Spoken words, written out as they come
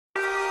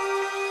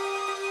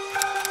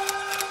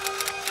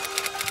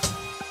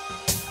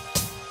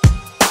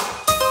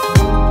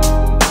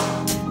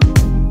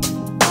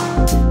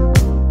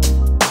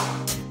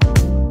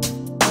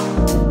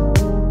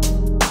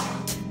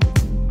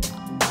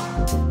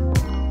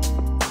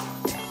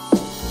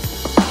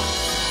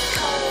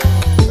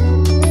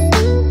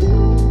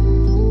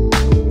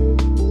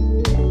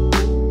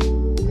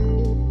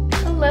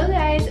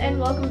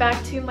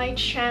my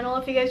channel.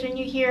 If you guys are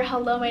new here,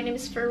 hello, my name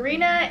is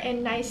Farina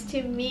and nice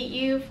to meet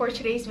you. For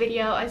today's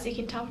video, as you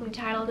can tell from the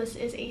title, this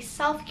is a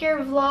self-care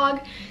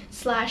vlog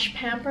slash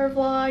pamper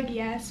vlog.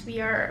 Yes,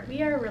 we are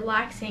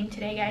relaxing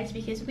today, guys,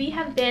 because we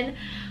have been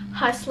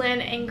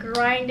hustling and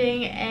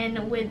grinding,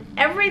 and with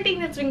everything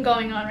that's been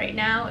going on right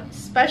now,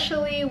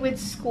 especially with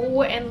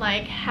school and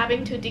like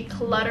having to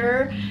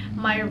declutter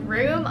my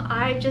room,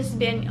 I've just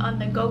been on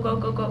the go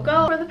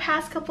for the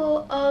past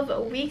couple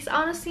of weeks,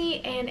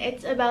 honestly, and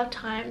it's about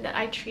time that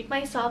I treat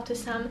myself to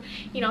some,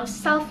 you know,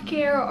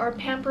 self-care or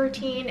pamper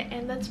routine,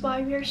 and that's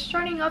why we are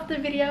starting off the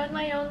video in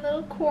my own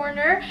little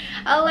corner.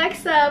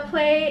 Alexa,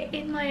 play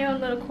In My Own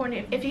Little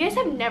Corner. If you guys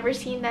have never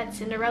seen that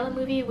Cinderella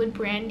movie with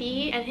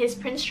Brandy and his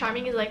Prince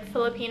Charming is like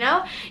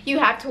Filipino, you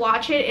have to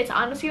watch it. It's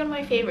honestly one of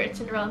my favorite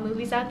Cinderella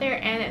movies out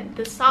there, and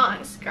the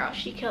songs, girl,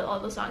 she killed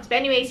all the songs. But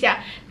anyways,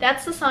 yeah,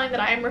 that's the song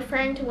that I am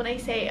referring to when I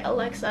say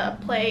Alexa,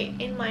 play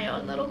In My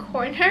Own Little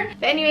Corner.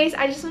 But anyways,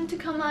 I just want to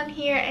come on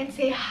here and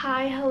say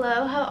hi,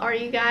 hello, how are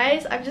you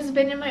guys? I've just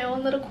been in my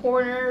own little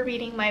corner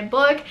reading my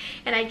book,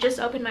 and I just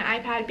opened my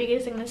iPad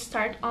because I'm gonna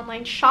start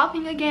online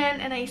shopping again.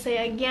 And I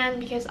say again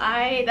because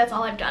that's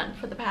all I've done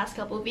for the past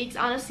couple of weeks,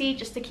 honestly,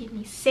 just to keep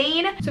me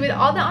sane. So with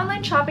all the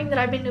online shopping that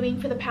I've been doing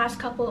for the past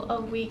couple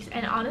of weeks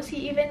and honestly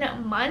even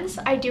months,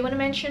 I do want to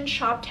mention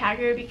Shop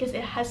Tagger because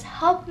it has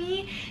helped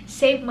me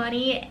save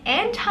money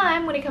and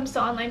time when it comes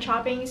to online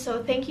shopping.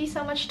 So thank you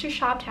so much to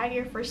Shop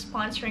Tagger for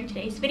sponsoring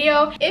today's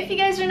video. If you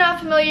guys are not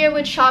familiar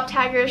with Shop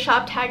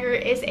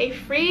Tagger is a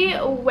free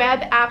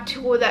web app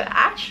tool that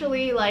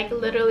actually, like,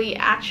 literally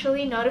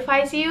actually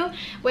notifies you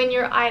when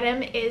your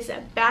item is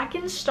back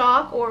in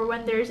stock or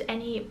when there's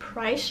any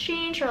price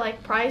change or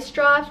like price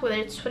drops, whether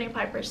it's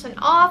 25%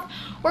 off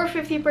or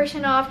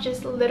 50% off,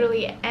 just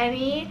literally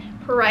any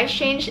price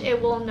change, it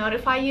will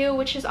notify you,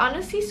 which is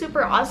honestly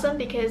super awesome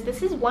because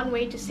this is one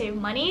way to save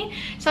money.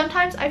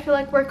 Sometimes I feel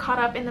like we're caught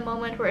up in the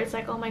moment where it's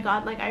like, oh my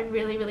god, like I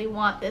really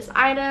want this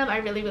item, I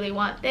really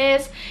want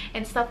this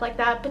and stuff like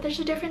that, but there's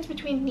a difference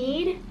between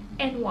need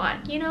and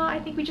want, you know. I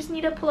think we just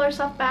need to pull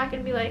ourselves back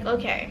and be like,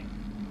 okay,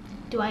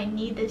 do I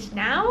need this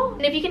now?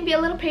 And if you can be a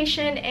little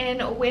patient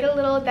and wait a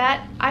little,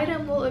 that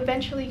item will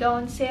eventually go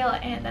on sale,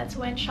 and that's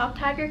when Shop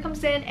Tagger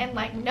comes in and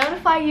like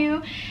notify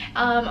you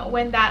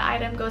when that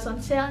item goes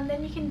on sale, and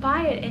then you can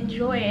buy it,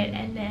 enjoy it,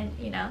 and then,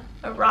 you know,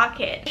 rock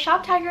it.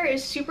 Shop Tagger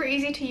is super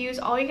easy to use.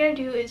 All you gotta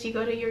do is you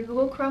go to your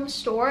Google Chrome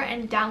store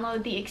and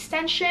download the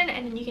extension,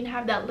 and then you can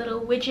have that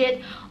little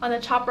widget on the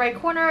top right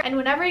corner, and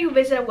whenever you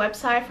visit a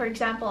website, for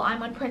example,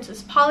 I'm on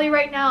Princess Polly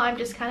right now, I'm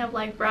just kind of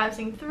like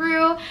browsing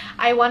through.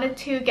 I wanted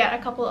to get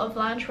a couple of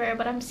loungewear,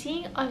 but I'm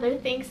seeing other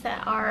things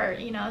that are,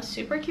 you know,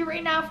 super cute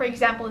right now. For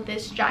example,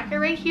 this jacket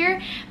right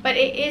here, but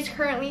it is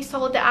currently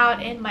sold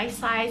out in my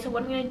size. So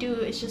what I'm gonna do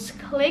is just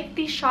click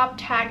the Shop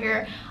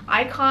Tagger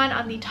icon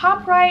on the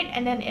top right,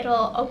 and then it'll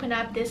open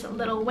up this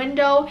little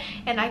window,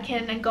 and I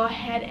can go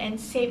ahead and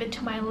save it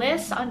to my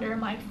list under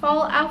my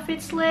fall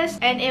outfits list,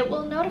 and it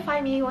will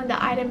notify me when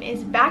the item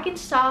is back in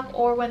stock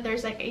or when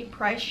there's like a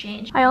price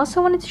change. I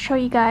also wanted to show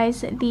you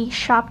guys the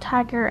Shop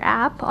Tagger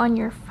app on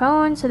your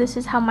phone. So this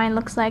is how mine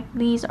looks like.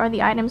 These are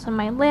the items on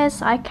my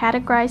list. I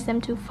categorize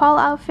them to fall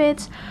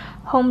outfits,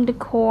 home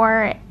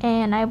decor,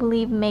 and I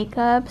believe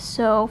makeup.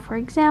 So for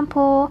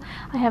example,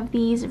 I have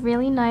these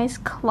really nice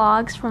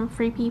clogs from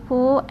Free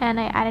People, and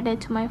I added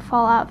it to my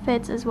fall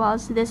outfits, as well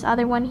as this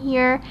other one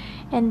here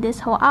and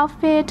this whole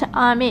outfit.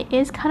 It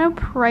is kind of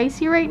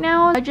pricey right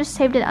now. I just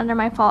saved it under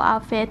my fall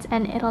outfits,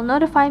 and it'll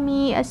notify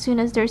me as soon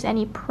as there's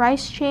any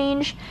price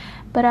change.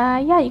 But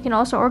yeah, you can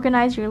also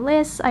organize your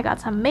lists. I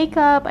got some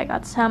makeup, I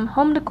got some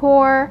home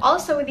decor.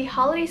 Also, with the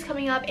holidays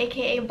coming up,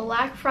 aka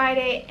Black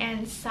Friday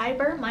and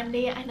Cyber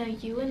Monday, I know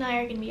you and I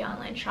are gonna be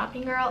online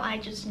shopping, girl. I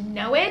just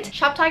know it.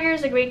 Shop Tagger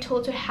is a great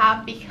tool to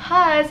have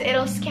because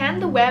it'll scan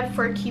the web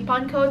for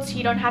coupon codes, so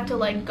you don't have to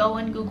like go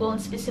on Google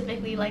and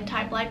specifically like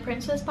type like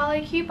Princess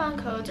Polly coupon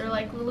codes or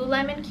like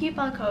Lululemon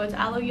coupon codes,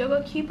 Alo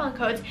Yoga coupon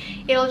codes.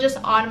 It'll just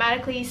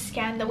automatically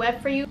scan the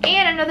web for you.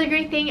 And another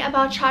great thing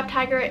about Shop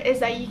Tagger is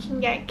that you can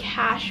get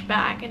cash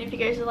back. And if you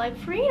guys are like,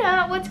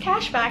 Farina, what's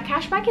cash back?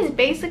 Cash back is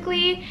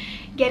basically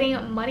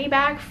getting money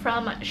back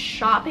from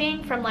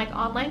shopping, from like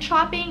online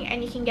shopping,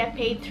 and you can get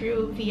paid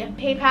through via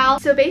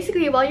PayPal. So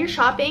basically, while you're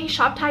shopping,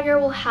 Shop Tagger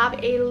will have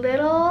a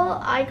little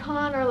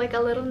icon or like a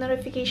little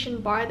notification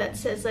bar that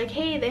says like,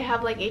 hey, they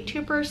have like a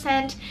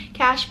 2%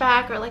 cash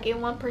back or like a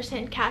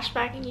 1% cash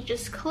back, and you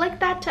just click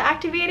that to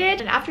activate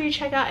it, and after you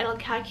check out, it'll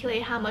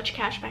calculate how much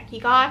cash back you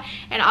got,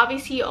 and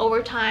obviously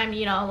over time,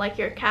 you know, like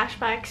your cash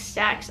back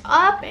stacks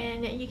up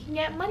and you can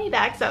get money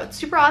back. So it's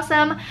super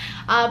awesome.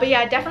 But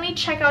yeah, definitely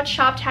check out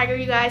Shop Tagger,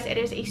 you guys. It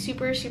is a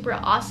super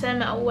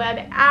awesome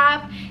web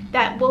app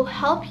that will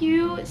help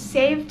you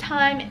save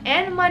time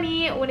and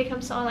money when it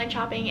comes to online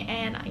shopping.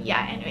 And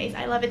yeah, anyways,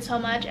 I love it so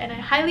much, and I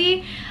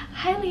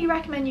highly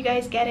recommend you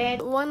guys get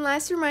it. One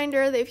last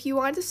reminder that if you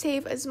want to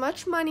save as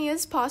much money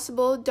as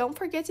possible, don't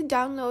forget to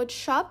download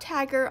Shop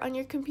Tagger on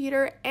your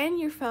computer and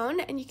your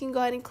phone, and you can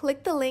go ahead and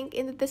click the link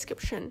in the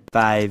description.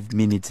 5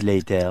 minutes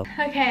later.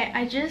 Okay,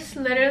 I just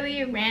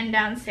literally ran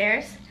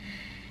downstairs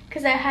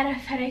because I had a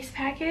FedEx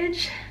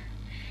package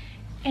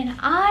and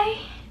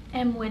I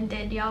am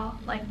winded, y'all.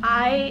 Like,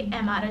 I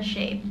am out of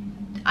shape.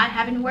 I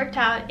haven't worked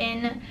out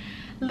in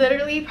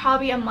literally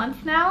probably a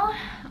month now,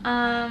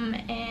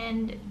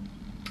 and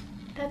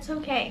that's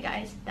okay,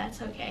 guys.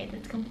 That's okay.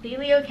 That's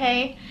completely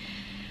okay.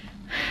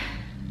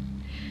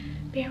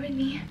 Bear with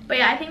me. But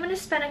yeah, I think I'm gonna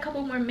spend a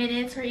couple more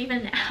minutes or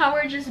even an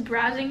hour just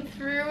browsing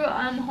through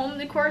home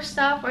decor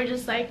stuff, or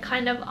just like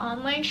kind of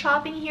online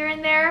shopping here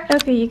and there.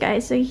 Okay, you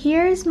guys, so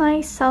here's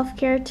my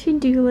self-care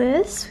to-do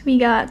list. We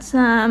got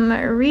some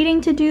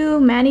reading to do,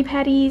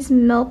 mani-pedis,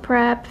 meal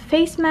prep,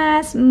 face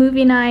mask,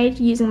 movie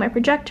night using my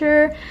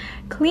projector,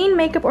 clean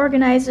makeup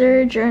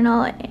organizer,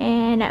 journal,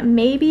 and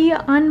maybe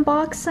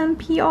unbox some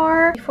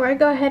PR. Before I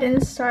go ahead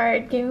and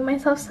start giving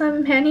myself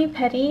some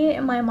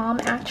mani-pedi, my mom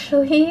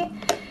actually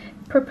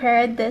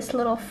prepared this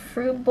little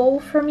fruit bowl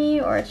for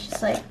me, or it's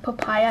just like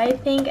papaya, I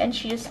think, and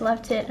she just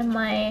left it in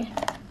my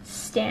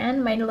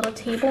stand, my little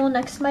table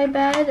next to my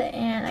bed,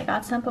 and I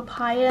got some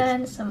papaya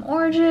and some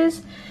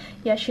oranges.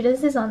 Yeah, she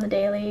does this on the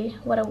daily.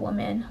 What a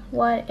woman.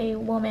 What a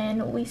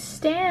woman. We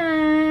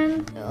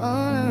stand.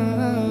 Oh,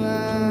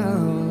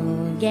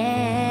 yeah.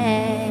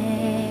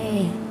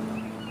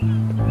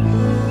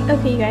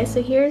 Okay, you guys,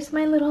 so here's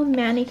my little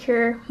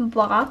manicure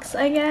box,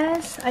 I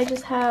guess. I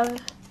just have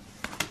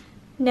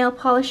nail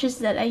polishes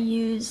that I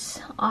use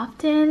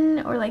often,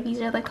 or like these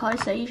are the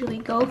colors that I usually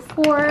go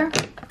for.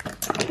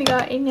 We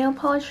got a nail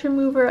polish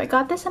remover. I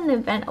got this at an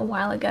event a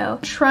while ago.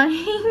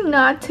 Trying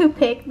not to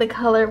pick the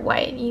color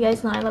white. You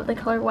guys know I love the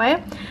color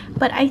white,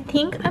 but I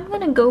think I'm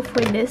gonna go for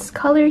this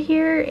color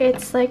here.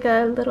 It's like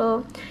a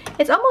little,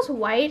 it's almost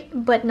white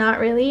but not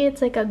really.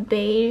 It's like a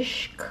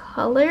beige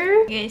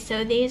color. Okay,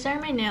 so these are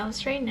my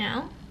nails right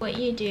now. What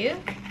you do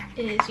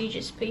is you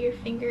just put your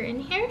finger in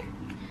here,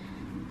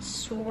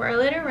 swirl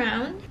it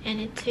around, and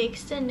it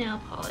takes the nail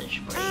polish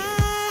for you.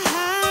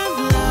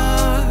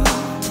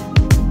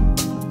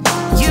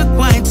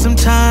 Quite some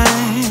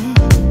time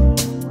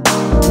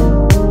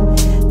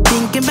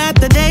thinking about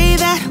the day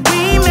that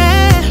we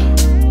met.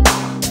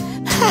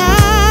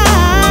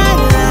 I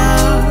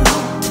love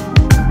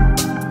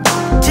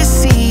to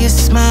see you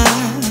smile.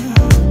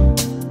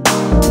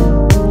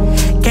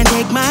 Can't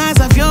take my eyes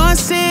off your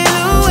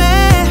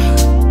silhouette.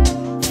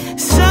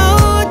 So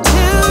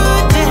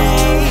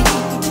today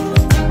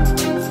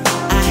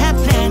I have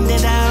planned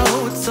it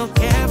out so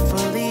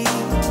carefully.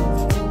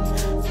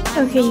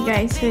 Okay, you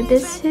guys, so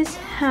this is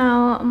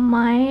how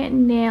my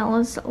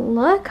nails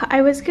look.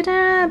 I was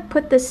gonna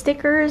put the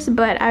stickers,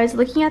 but I was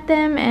looking at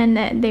them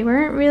and they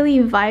weren't really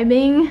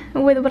vibing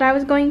with what I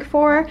was going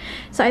for,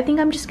 so I think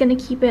I'm just gonna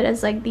keep it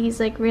as like these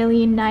like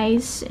really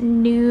nice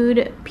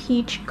nude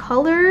peach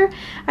color.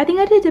 I think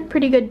I did a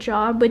pretty good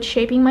job with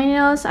shaping my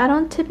nails. I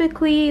don't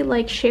typically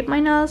like shape my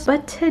nails,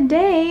 but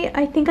today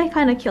I think I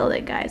kind of killed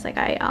it, guys. Like,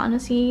 I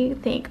honestly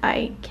think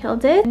I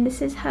killed it. And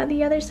this is how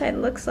the other side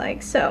looks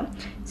like, so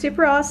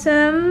super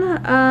awesome.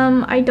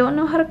 I don't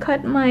know how to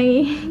cut my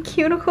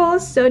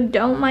cuticles, so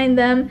don't mind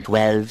them.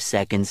 12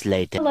 seconds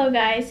later. Hello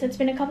guys, so it's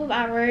been a couple of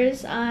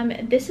hours.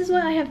 This is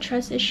why I have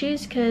trust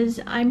issues, because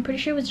I'm pretty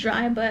sure it was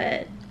dry,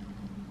 but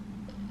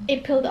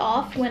it peeled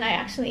off when I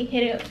accidentally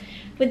hit it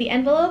with the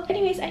envelope.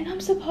 Anyways, I know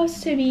I'm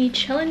supposed to be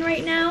chilling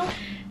right now,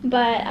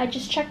 but I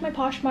just checked my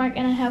Poshmark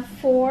and I have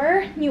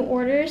 4 new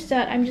orders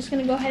that I'm just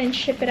gonna go ahead and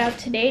ship it out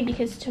today,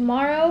 because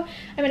tomorrow,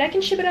 I mean, I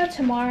can ship it out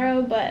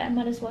tomorrow, but I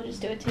might as well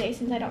just do it today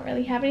since I don't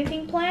really have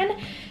anything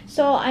planned.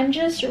 So I'm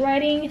just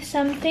writing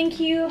some thank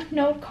you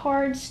note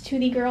cards to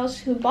the girls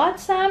who bought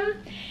some,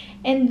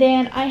 and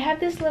then I have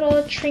this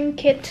little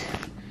trinket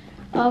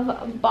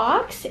of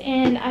box,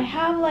 and I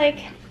have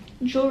like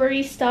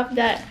jewelry stuff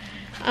that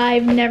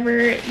I've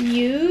never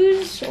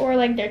used, or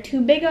like they're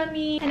too big on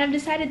me, and I've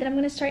decided that I'm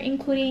gonna start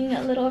including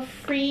little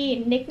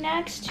free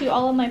knickknacks to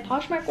all of my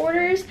Poshmark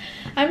orders.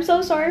 I'm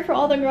so sorry for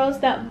all the girls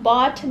that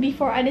bought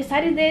before I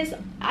decided this.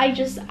 I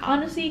just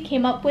honestly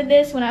came up with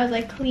this when I was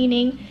like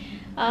cleaning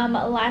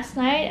last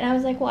night, and I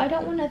was like, well, I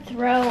don't want to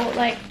throw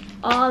like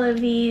all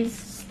of these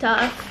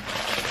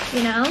stuff,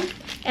 you know.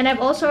 And I've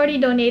also already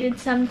donated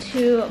some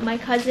to my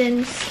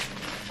cousins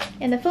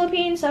in the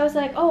Philippines, so I was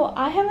like, oh,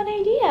 I have an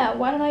idea.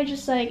 Why don't I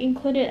just like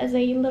include it as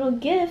a little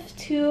gift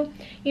to,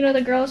 you know,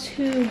 the girls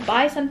who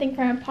buy something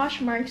from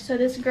Poshmark. So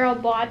this girl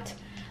bought,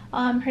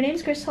 her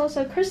name's Crystal.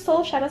 So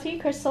Crystal, shout out to you,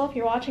 Crystal, if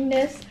you're watching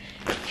this.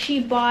 She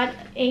bought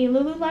a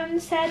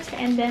Lululemon set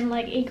and then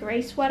like a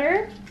gray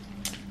sweater.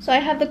 So I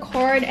have the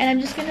card, and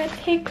I'm just gonna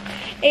pick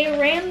a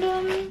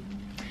random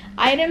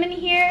item in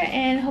here,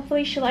 and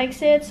hopefully she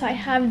likes it. So I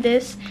have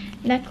this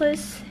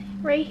necklace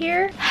right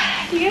here.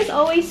 You guys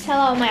always sell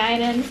out my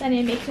items, and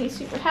it makes me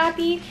super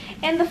happy.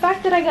 And the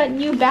fact that I got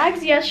new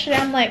bags yesterday,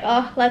 I'm like,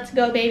 oh, let's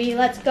go, baby,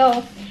 let's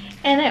go.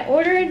 And I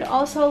ordered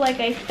also like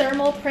a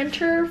thermal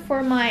printer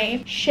for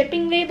my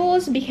shipping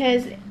labels,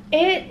 because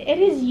it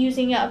is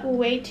using up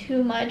way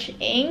too much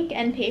ink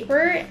and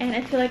paper, and I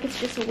feel like it's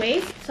just a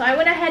waste. So I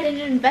went ahead and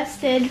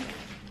invested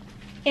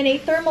in a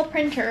thermal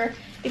printer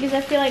because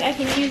I feel like I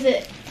can use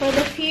it for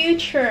the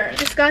future.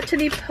 Just got to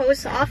the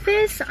post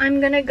office.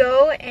 I'm gonna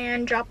go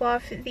and drop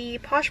off the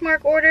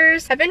Poshmark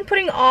orders. I've been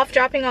putting off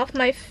dropping off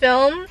my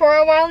film for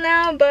a while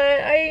now,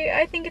 but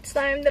I think it's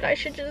time that I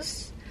should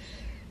just,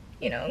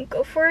 you know,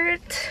 go for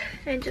it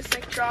and just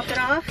like drop it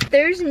off.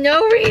 There's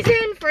no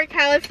reason for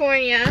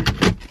California,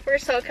 for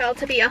SoCal,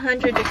 to be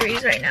 100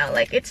 degrees right now.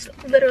 Like, it's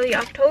literally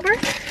October.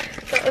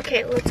 But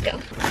okay, let's go.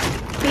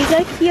 These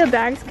IKEA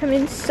bags come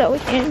in so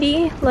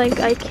handy. Like,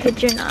 I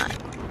kid you not.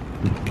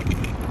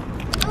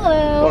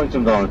 Hello.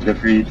 $20 good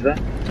for you today.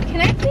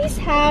 Can I please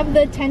have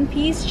the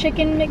 10-piece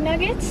chicken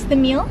McNuggets, the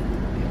meal?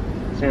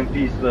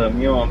 10-piece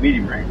meal on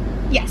medium, right?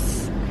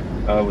 Yes.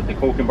 With the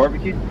Coke and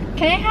barbecue?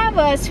 Can I have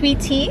a sweet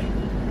tea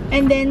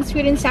and then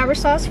sweet and sour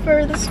sauce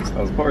for this?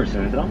 Of course,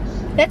 anything else?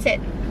 That's it.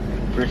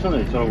 For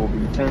Sunday, total will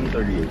be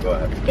 $10.38. Go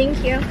ahead.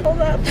 Thank you. Hold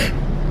up.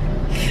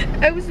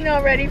 I was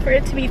not ready for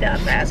it to be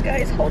that fast,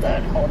 guys. Hold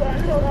on, hold on,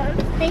 hold on.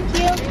 Thank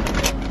you.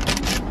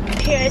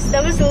 Okay, guys,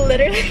 that was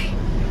literally...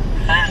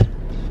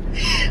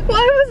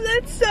 Why was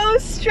that so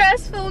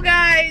stressful,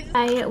 guys?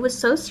 I was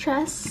so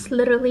stressed,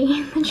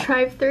 literally, the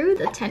drive-through,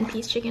 the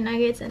 10-piece chicken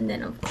nuggets, and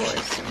then, of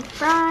course, some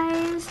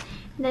fries.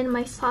 And then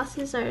my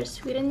sauces are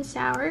sweet and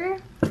sour.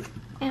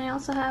 And I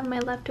also have my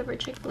leftover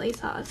Chick-fil-A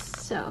sauce.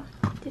 So,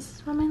 this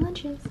is what my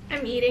lunch is.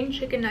 I'm eating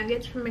chicken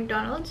nuggets from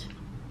McDonald's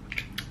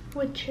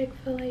with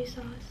Chick-fil-A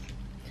sauce.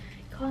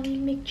 Call me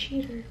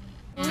McCheater.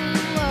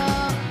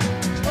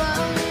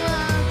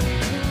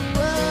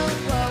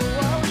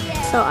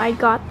 So I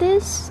got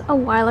this a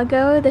while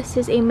ago. This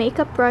is a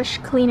makeup brush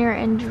cleaner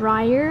and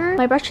dryer.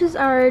 My brushes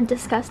are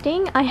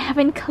disgusting. I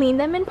haven't cleaned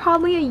them in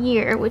probably a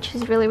year, which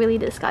is really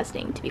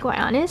disgusting, to be quite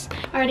honest.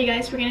 Alrighty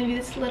guys, we're gonna do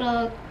this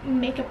little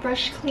makeup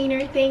brush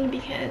cleaner thing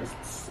because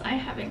I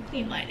haven't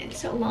cleaned mine in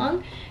so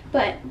long.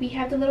 But we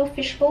have the little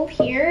fishbowl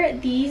here.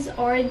 These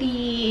are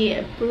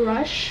the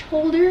brush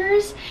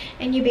holders,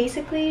 and you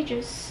basically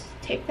just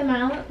take them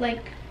out,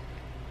 like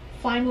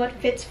find what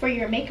fits for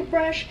your makeup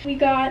brush. We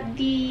got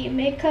the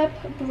makeup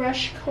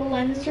brush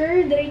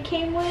cleanser that it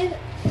came with,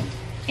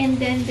 and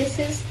then this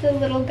is the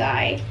little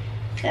guy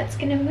that's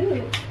gonna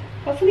move.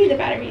 Hopefully the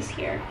battery's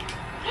here.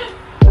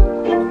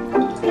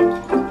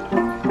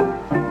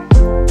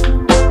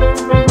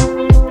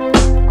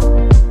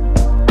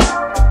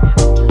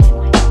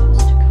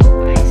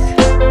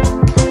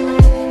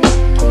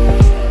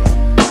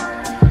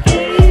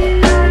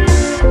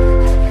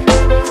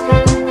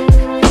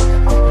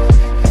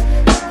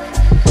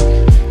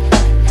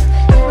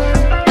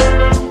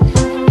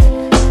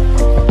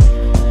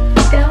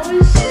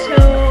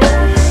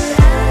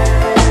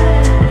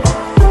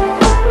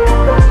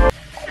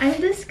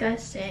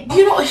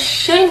 You're not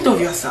ashamed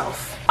of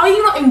yourself? Are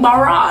you not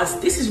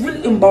embarrassed? This is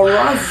really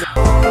embarrassing.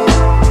 I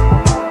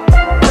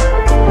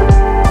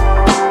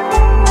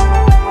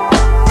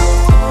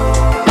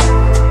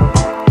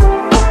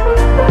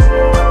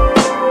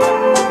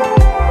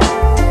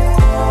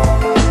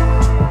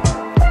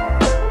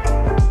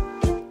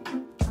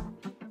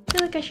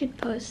feel like I should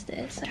post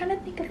this. I'm trying to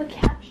think of a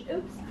caption.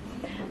 Oops.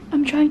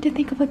 I'm trying to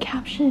think of a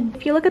caption.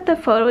 If you look at the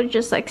photo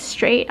just like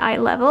straight eye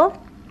level,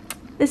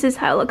 this is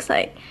how it looks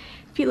like.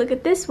 If you look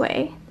at this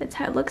way, that's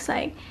how it looks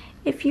like.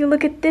 If you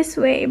look at this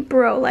way,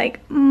 bro, like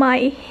my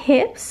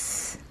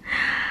hips,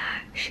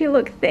 she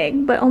look thick,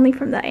 but only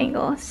from that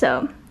angle.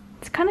 So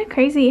it's kind of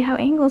crazy how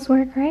angles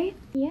work, right?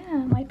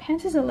 Yeah, my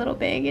pants is a little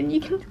big and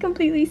you can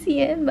completely see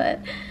it, but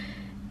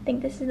I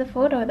think this is the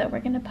photo that we're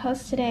gonna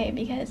post today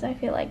because I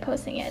feel like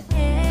posting it.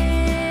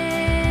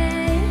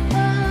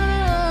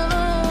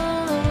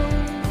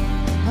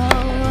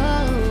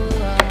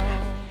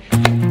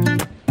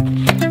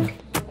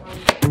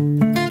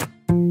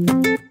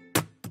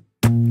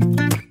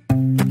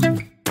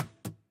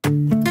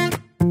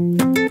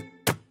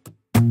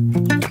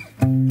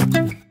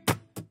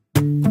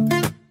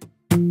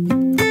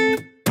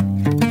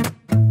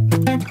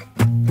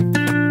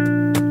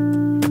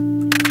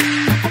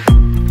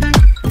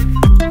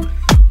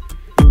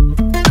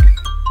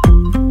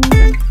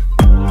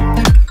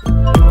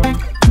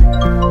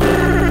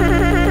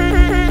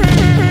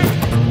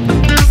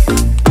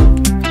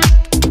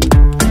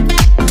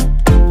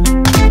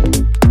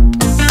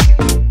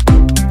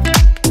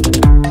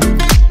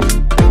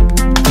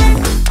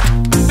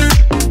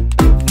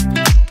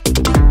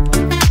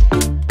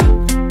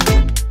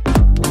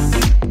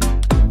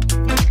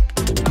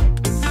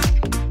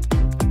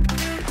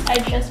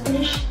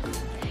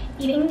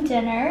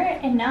 Dinner,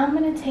 and now I'm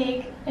gonna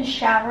take a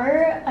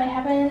shower. I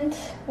haven't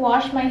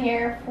washed my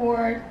hair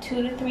for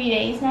 2 to 3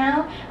 days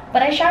now,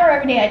 but I shower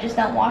every day. I just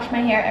don't wash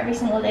my hair every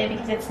single day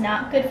because it's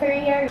not good for your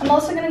hair. I'm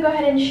also gonna go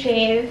ahead and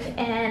shave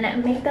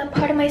and make that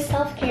part of my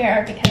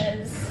self-care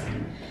because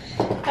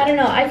I don't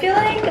know, I feel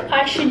like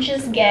I should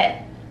just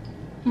get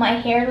my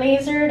hair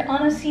lasered,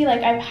 honestly.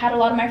 Like, I've had a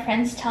lot of my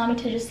friends tell me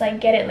to just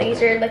like get it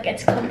lasered, like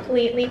it's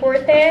completely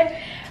worth it.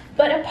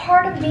 But a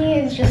part of me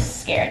is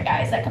just scared,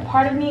 guys. Like, a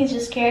part of me is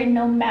just scared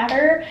no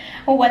matter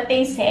what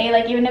they say.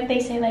 Like, even if they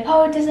say, like,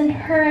 oh, it doesn't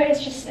hurt,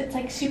 it's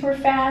like super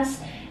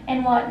fast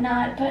and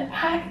whatnot. But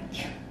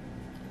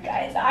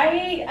Guys,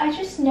 I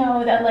just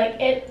know that like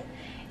it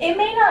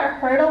may not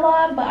hurt a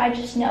lot, but I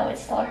just know it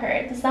still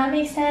hurts. Does that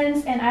make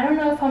sense? And I don't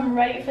know if I'm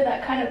ready for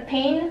that kind of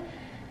pain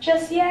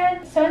just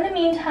yet. So in the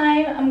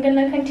meantime, I'm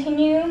gonna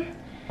continue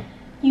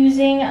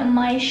using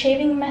my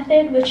shaving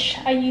method, which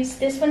I use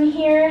this one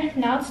here,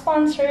 not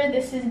sponsored.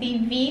 This is the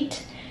VIDA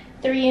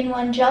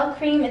 3-in-1 gel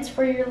cream. It's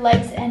for your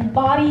legs and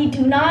body.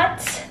 Do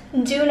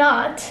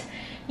not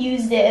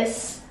use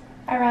this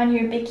around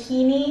your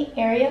bikini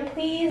area,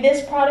 please.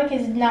 This product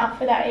is not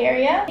for that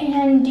area.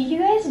 And do you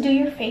guys do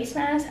your face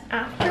mask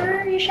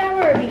after you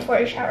shower or before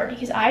you shower?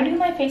 Because I do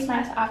my face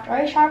mask after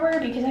I shower,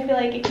 because I feel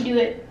like if you do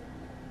it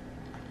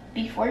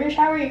before your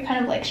shower, you're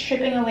kind of like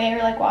stripping away or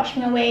like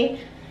washing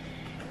away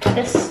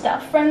the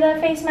stuff from the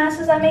face mask.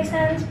 Does that make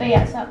sense? But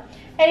yeah, so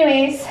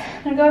anyways,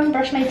 I'm gonna go and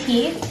brush my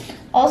teeth.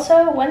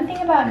 Also, one thing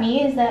about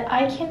me is that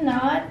I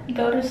cannot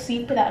go to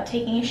sleep without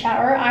taking a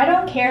shower. I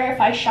don't care if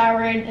I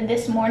showered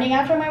this morning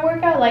after my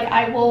workout, like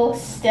I will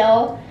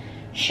still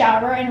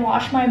shower and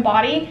wash my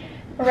body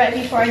right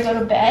before I go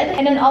to bed.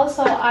 And then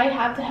also I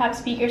have to have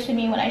speakers with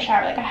me when I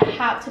shower. Like I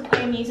have to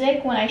play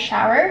music when I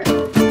shower.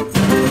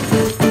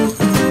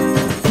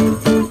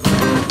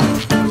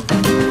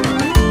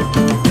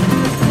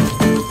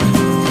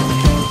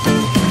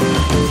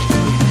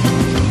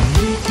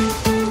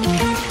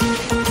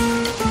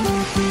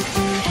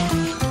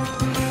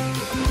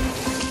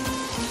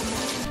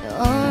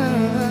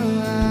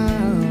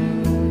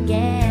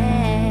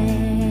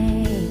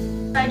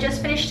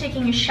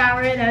 Taking a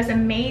shower. That was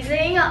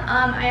amazing.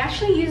 I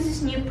actually use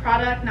this new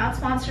product, not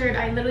sponsored.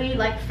 I literally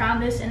like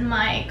found this in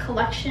my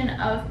collection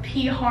of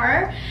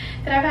PR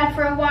that I've had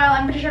for a while.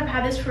 I'm pretty sure I've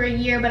had this for a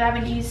year, but I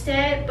haven't used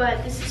it.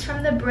 But this is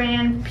from the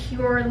brand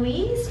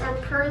Purlis or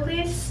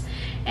Purlis,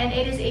 and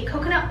it is a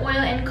coconut oil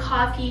and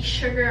coffee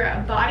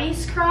sugar body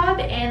scrub,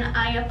 and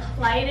I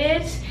applied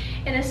it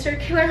in a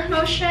circular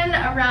motion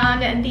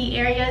around the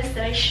areas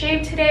that I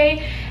shaved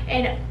today.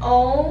 And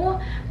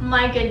oh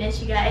my goodness,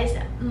 you guys,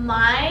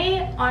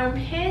 my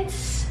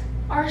armpits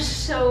are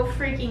so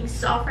freaking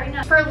soft right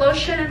now. For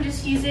lotion, I'm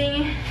just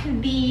using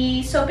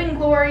the Soap &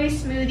 Glory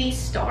Smoothie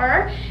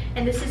Star,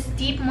 and this is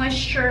Deep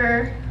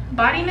Moisture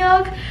Body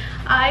Milk.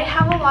 I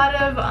have a lot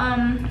of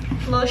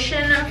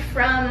lotion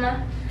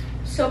from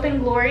Soap &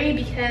 Glory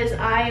because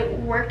I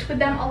worked with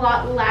them a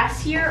lot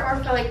last year, or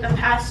for like the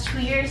past 2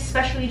 years,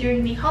 especially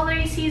during the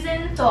holiday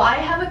season. So I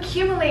have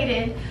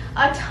accumulated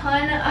a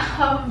ton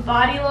of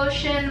body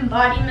lotion,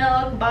 body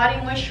milk, body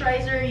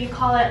moisturizer, you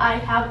call it. I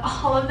have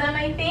all of them,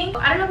 I think.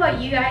 I don't know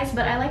about you guys,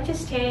 but I like to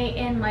stay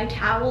in my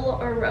towel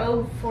or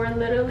robe for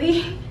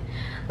literally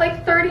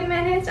like 30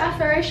 minutes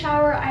after I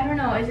shower. I don't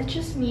know, is it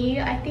just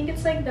me? I think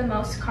it's like the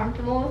most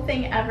comfortable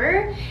thing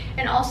ever.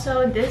 And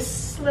also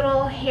this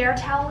little hair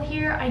towel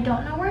here, I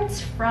don't know where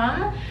it's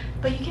from,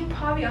 but you can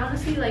probably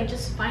honestly like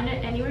just find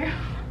it anywhere.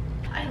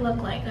 I look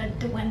like a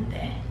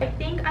duende. I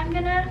think I'm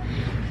gonna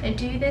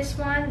do this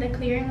one, the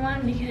clearing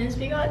one, because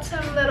we got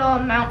some little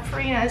Mount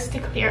Farinas to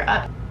clear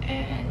up.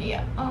 And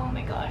yeah, oh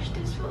my gosh,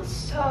 this feels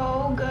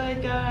so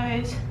good,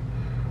 guys.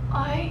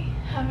 I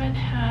haven't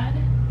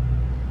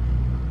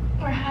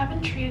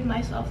treated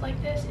myself like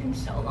this in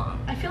so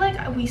long. I feel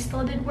like we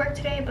still did work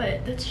today,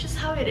 but that's just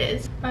how it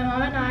is. My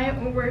mom and I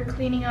were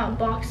cleaning out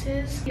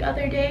boxes the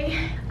other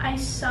day. I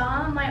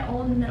saw my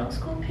old middle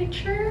school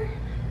picture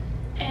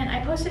and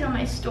I posted on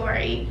my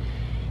story,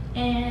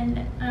 and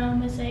I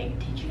was like,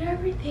 did you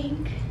ever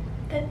think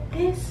that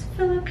this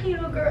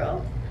Filipino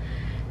girl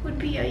would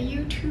be a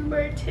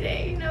YouTuber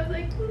today? And I was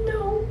like,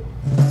 no.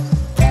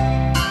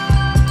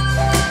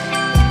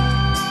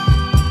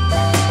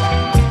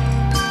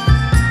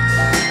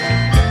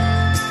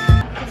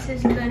 This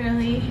is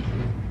literally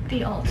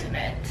the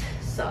ultimate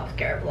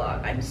self-care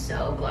vlog. I'm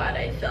so glad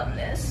I filmed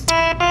this.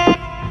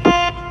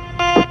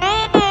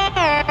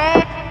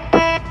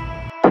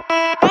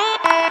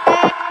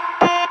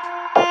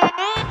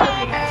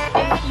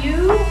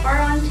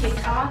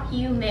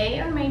 You may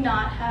or may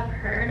not have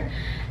heard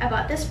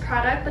about this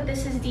product, but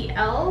this is the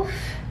e.l.f.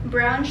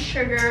 brown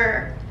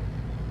sugar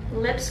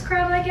lip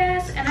scrub, I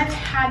guess, and I've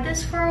had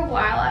this for a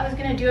while. I was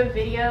gonna do a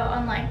video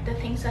on like the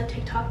things that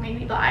TikTok made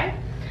me buy.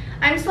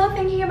 I'm still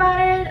thinking about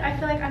it. I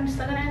feel like I'm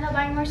still gonna end up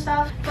buying more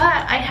stuff, but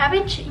I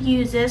haven't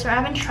used this or I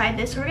haven't tried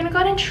this, so we're gonna go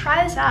ahead and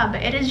try this out.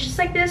 But it is just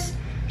like this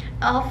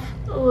e.l.f.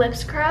 lip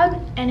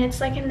scrub, and it's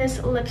like in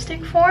this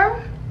lipstick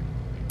form.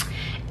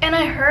 And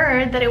I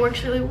heard that it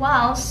works really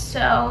well,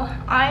 so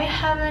I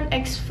haven't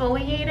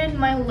exfoliated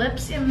my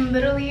lips in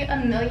literally a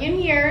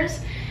million years.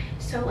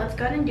 So let's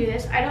go ahead and do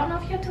this. I don't know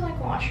if you have to like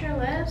wash your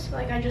lips,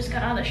 but, like I just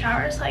got out of the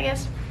shower, so I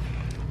guess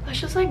let's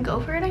just like go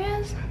for it, I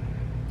guess.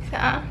 So,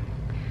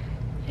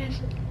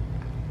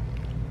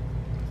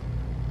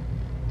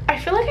 I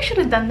feel like I should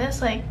have done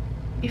this like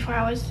before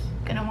I was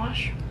gonna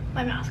wash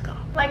my mask off.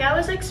 Like I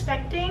was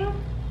expecting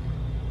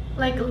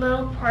like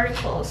little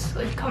particles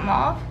would come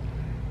off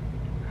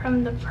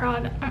from the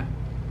product.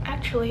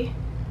 Actually,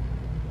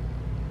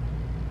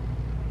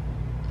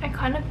 I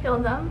kind of feel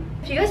them.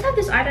 If you guys have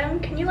this item,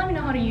 can you let me know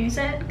how to use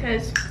it?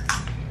 Because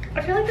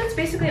I feel like that's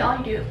basically all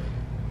you do.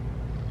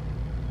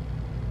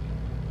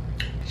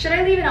 Should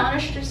I leave it on or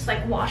should I just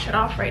like wash it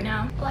off right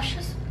now? Let's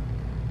just...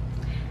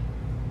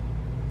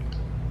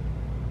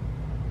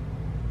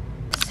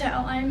 So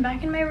I'm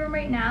back in my room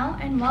right now,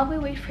 and while we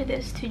wait for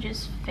this to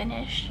just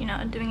finish, you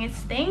know, doing its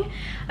thing,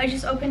 I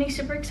just opened a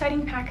super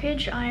exciting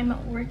package.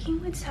 I'm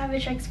working with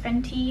Savage X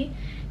Fenty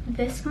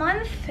this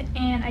month,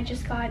 and I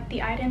just got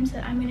the items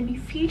that I'm going to be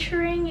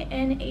featuring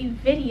in a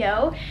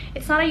video.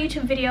 It's not a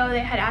YouTube video. They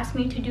had asked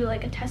me to do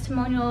like a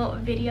testimonial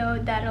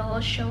video that'll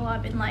show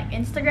up in like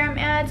Instagram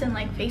ads and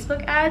like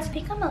Facebook ads. I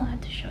think I'm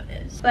allowed to show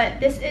this, but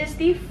this is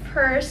the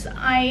first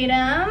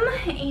item,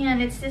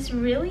 and it's this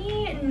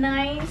really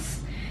nice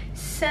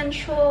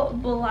central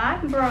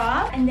black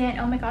bra. And then,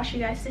 oh my gosh, you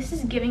guys, this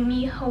is giving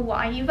me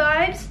Hawaii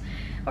vibes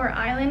or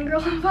island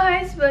girl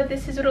vibes, but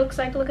this is what it looks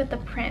like. Look at the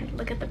print,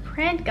 look at the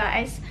print,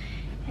 guys.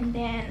 And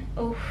then,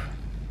 oh,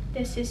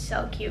 this is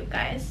so cute,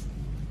 guys.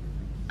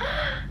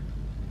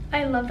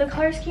 I love the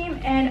color scheme,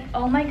 and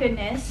oh my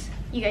goodness,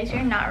 you guys,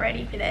 you're not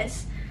ready for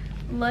this.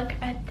 Look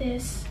at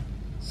this,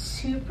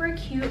 super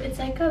cute. It's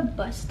like a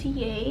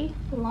bustier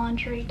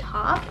lingerie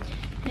top,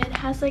 and it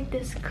has like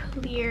this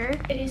clear.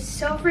 It is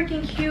so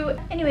freaking cute.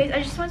 Anyways,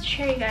 I just want to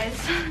share you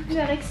guys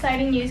that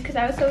exciting news because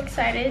I was so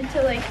excited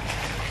to like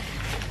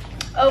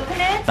open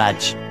it.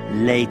 Much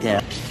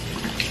later.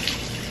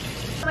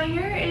 My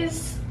hair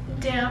is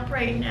damp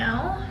right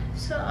now,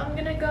 so I'm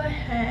gonna go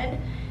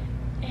ahead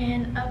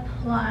and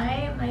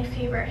apply my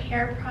favorite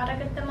hair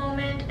product at the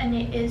moment, and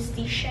it is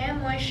the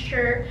SHEIN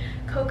Moisture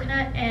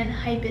Coconut and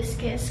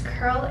Hibiscus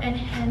Curl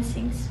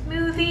Enhancing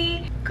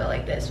Smoothie. Go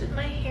like this with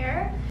my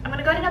hair. I'm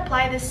gonna go ahead and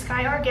apply this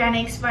Sky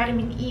Organics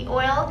Vitamin E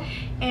oil,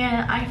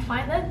 and I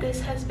find that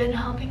this has been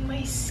helping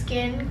my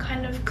skin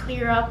kind of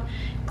clear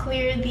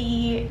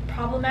the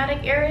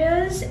problematic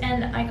areas,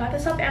 and I got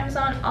this off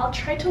Amazon. I'll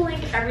try to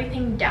link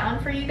everything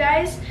down for you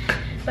guys,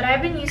 but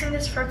I've been using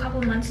this for a couple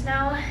months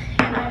now,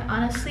 and I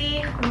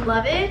honestly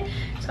love it.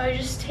 So I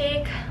just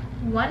take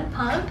one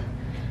pump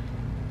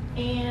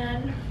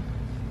and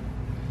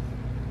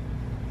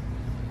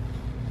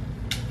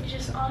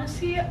just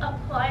honestly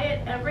apply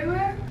it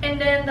everywhere. And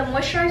then the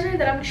moisturizer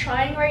that I'm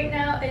trying right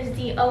now is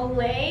the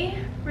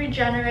Olay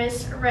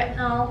Regenerist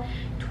Retinol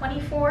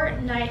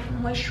 24 Night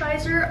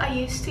Moisturizer. I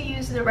used to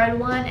use the red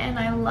one and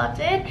I loved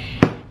it,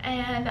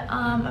 and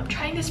I'm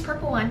trying this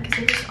purple one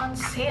because it was on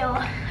sale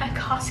at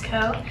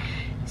Costco,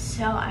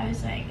 so I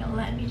was like,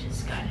 let me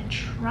just go ahead and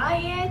try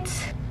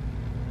it.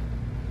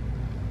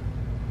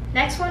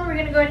 Next one, we're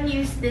gonna go ahead and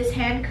use this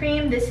hand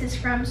cream. This is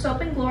from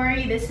Soap &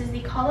 Glory. This is the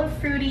Call of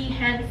Fruity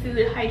Hand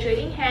Food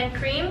Hydrating Hand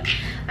Cream.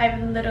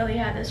 I've literally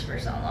had this for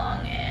so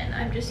long, and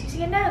I'm just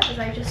using it now because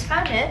I just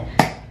found it.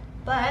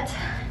 But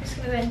I'm just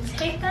gonna go ahead and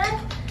take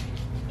that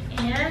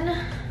and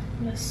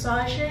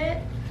massage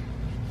it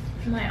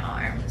in my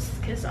arms,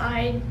 because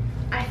I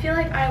feel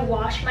like I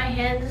wash my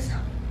hands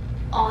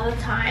all the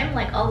time,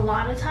 like a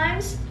lot of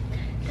times,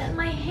 that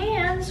my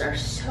hands are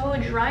so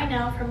dry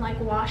now from like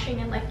washing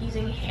and like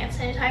using hand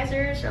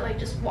sanitizers, or like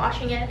just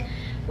washing it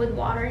with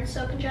water and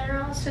soap in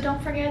general. So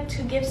don't forget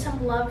to give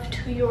some love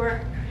to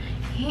your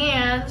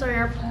hands or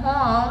your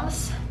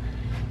palms,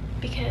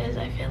 because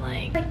I feel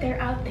like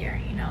they're out there,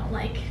 you know,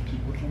 like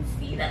people can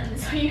see them,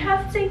 so you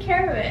have to take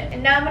care of it.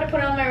 And now I'm gonna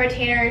put on my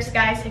retainers.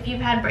 Guys, if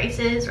you've had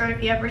braces or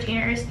if you have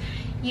retainers,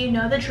 you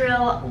know the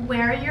drill.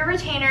 Wear your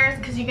retainers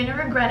because you're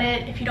gonna regret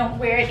it if you don't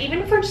wear it,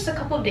 even for just a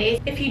couple of days.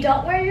 If you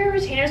don't wear your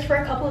retainers for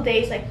a couple of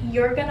days, like,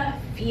 you're gonna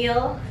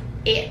feel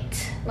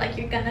it. Like,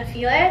 you're gonna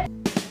feel it.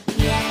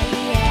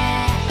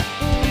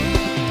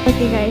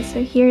 Okay guys,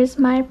 so here's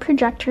my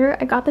projector.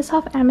 I got this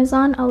off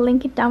Amazon. I'll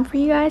link it down for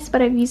you guys,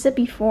 but I've used it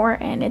before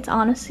and it's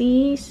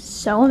honestly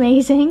so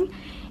amazing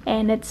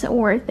and it's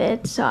worth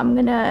it. So I'm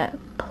gonna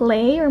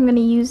I'm gonna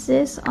use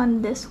this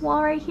on this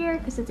wall right here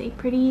because it's a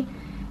pretty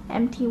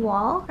empty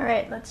wall. All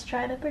right, let's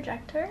try the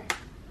projector.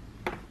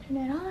 Turn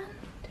it on,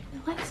 turn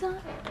the lights on.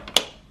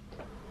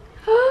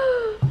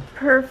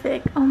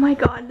 Perfect. Oh my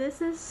god,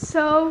 this is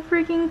so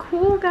freaking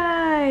cool,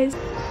 guys.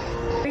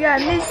 We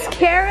got Miss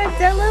Cara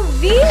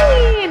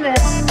Delevingne.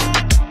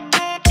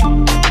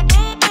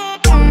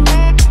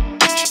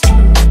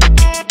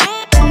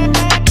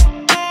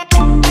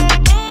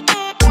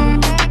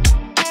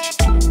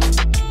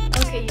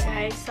 Okay, you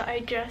guys, so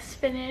I just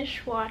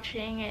finished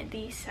watching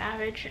the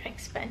Savage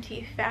X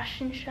Fenty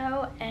fashion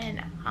show,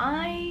 and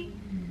I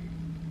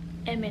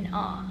am in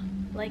awe,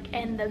 like,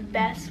 in the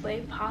best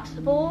way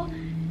possible.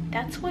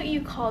 That's what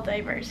you call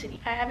diversity.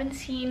 I haven't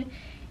seen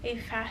a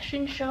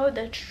fashion show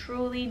that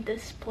truly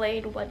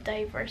displayed what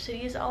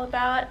diversity is all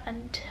about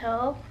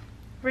until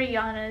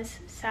Rihanna's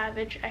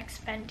Savage X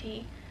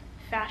Fenty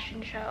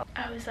fashion show.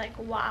 I was like,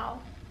 wow,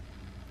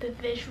 the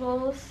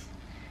visuals,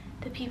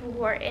 the people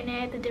who are in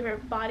it, the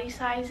different body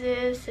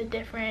sizes, the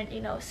different,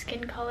 you know,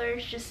 skin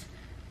colors, just,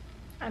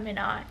 I'm in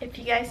awe. If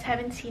you guys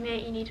haven't seen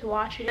it, you need to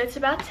watch it. It's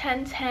about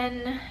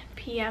 10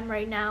 p.m.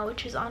 right now,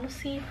 which is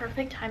honestly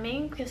perfect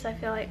timing because I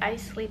feel like I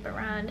sleep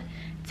around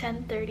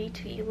 10:30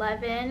 to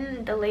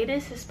 11. The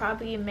latest is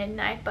probably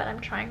midnight, but I'm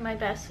trying my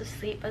best to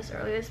sleep as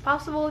early as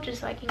possible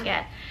just so I can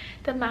get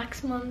the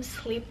maximum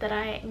sleep that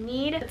I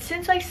need. But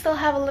since I still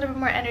have a little bit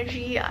more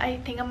energy, I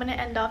think I'm gonna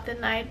end off the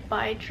night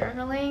by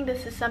journaling.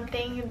 This is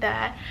something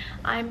that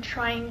I'm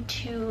trying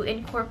to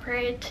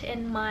incorporate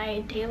in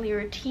my daily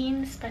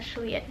routine,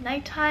 especially at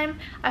nighttime.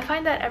 I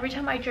find that every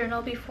time I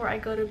journal before I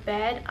go to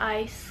bed,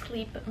 I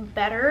sleep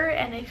better,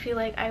 and I feel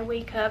like I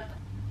wake up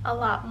a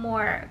lot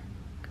more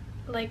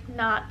like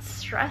not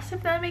stressed,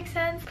 if that makes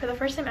sense. For the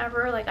first time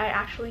ever, like I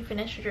actually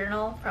finished a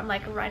journal from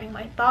like writing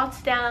my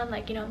thoughts down,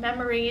 like, you know,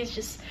 memories,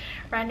 just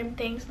random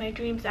things, my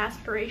dreams,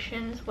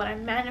 aspirations, what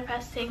I'm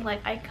manifesting.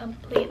 Like I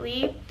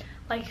completely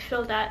like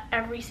filled out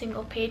every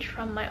single page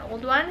from my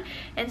old one,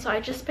 and so I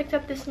just picked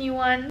up this new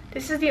one.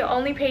 This is the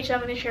only page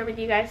I'm going to share with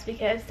you guys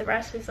because the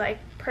rest is like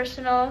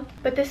personal,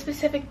 but this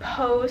specific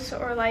post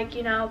or like,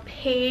 you know,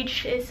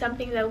 page is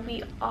something that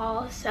we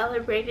all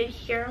celebrated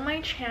here on my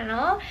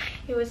channel.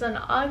 It was on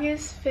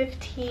August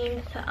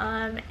 15th,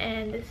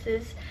 and this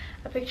is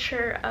a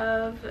picture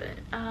of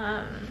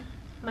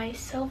my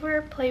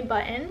silver play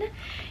button,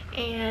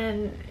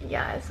 and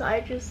yeah, so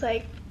I just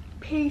like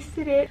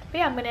pasted it. But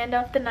yeah, I'm gonna end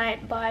off the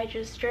night by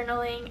just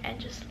journaling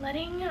and just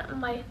letting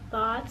my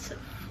thoughts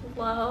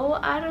flow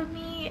out of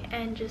me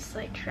and just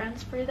like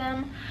transfer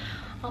them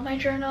on my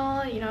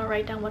journal. You know,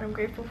 write down what I'm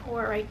grateful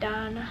for, write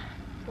down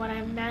what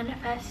I'm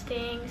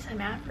manifesting, some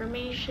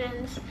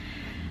affirmations,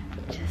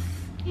 just,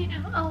 you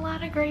know, a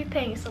lot of great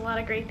things,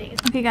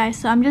 Okay guys,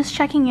 so I'm just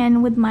checking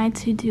in with my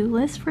to-do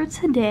list for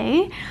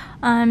today.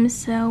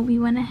 So we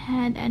went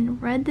ahead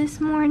and read this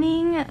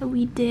morning.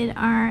 We did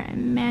our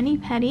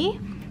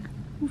mani-pedi.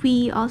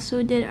 We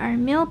also did our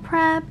meal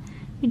prep.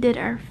 We did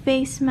our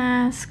face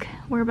mask.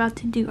 We're about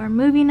to do our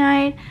movie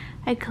night.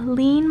 I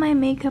cleaned my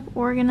makeup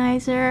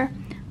organizer.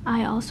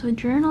 I also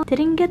journaled.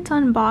 Didn't get to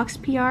unbox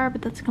PR,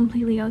 but that's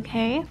completely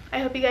okay. I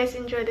hope you guys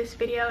enjoyed this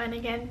video, and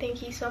again,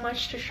 thank you so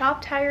much to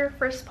Shop Tire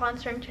for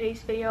sponsoring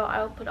today's video.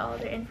 I will put all of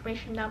their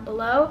information down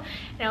below,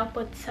 and I'll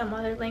put some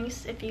other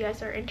links if you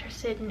guys are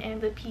interested in any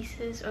of the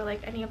pieces or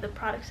like any of the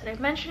products that I've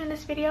mentioned in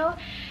this video.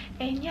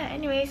 And yeah,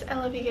 anyways, I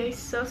love you guys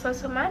so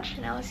much,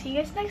 and I will see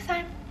you guys next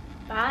time.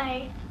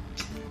 Bye.